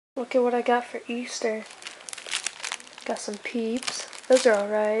Look at what I got for Easter. Got some Peeps. Those are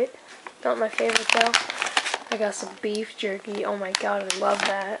alright. Not my favorite though. I got some beef jerky. Oh my god, I love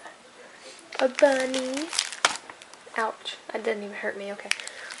that. A bunny. Ouch. That didn't even hurt me. Okay.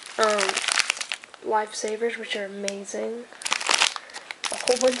 Lifesavers, which are amazing. A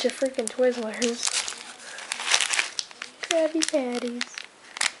whole bunch of freaking Twizzlers. Krabby Patties.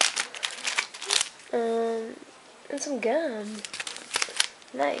 And some gum.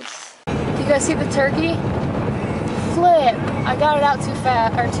 Nice. Do you guys see the turkey? Flip! I got it out too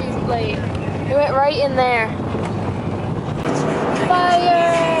fast, or too late. It went right in there.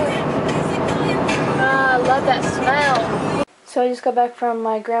 Fire! I love that smell. So I just got back from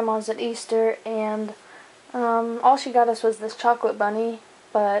my grandma's at Easter, and all she got us was this chocolate bunny,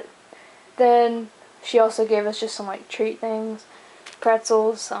 but then she also gave us just some like treat things,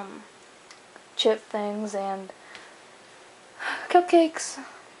 pretzels, some chip things, and cupcakes,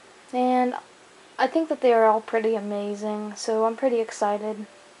 and I think that they are all pretty amazing, so I'm pretty excited.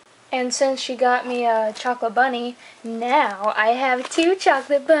 And since she got me a chocolate bunny, now I have 2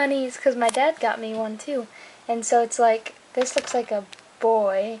 chocolate bunnies, because my dad got me one too. And so it's like, this looks like a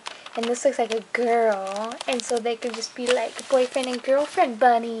boy, and this looks like a girl, and so they could just be like boyfriend and girlfriend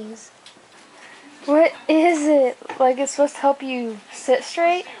bunnies. What is it? Like it's supposed to help you sit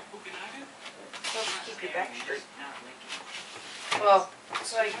straight? Keep your back straight. Well,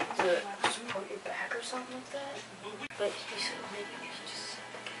 it's like to support your back or something like that. But you should maybe just.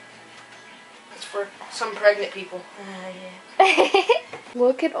 It's for some pregnant people. Yeah.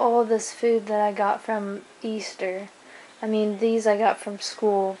 Look at all this food that I got from Easter. I mean, these I got from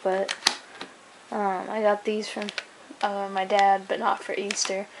school, but I got these from my dad, but not for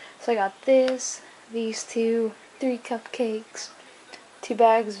Easter. So I got this, these 2, 3 cupcakes, 2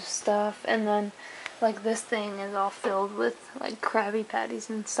 bags of stuff, and then like this thing is all filled with like Krabby Patties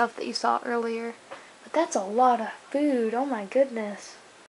and stuff that you saw earlier. But that's a lot of food. Oh my goodness.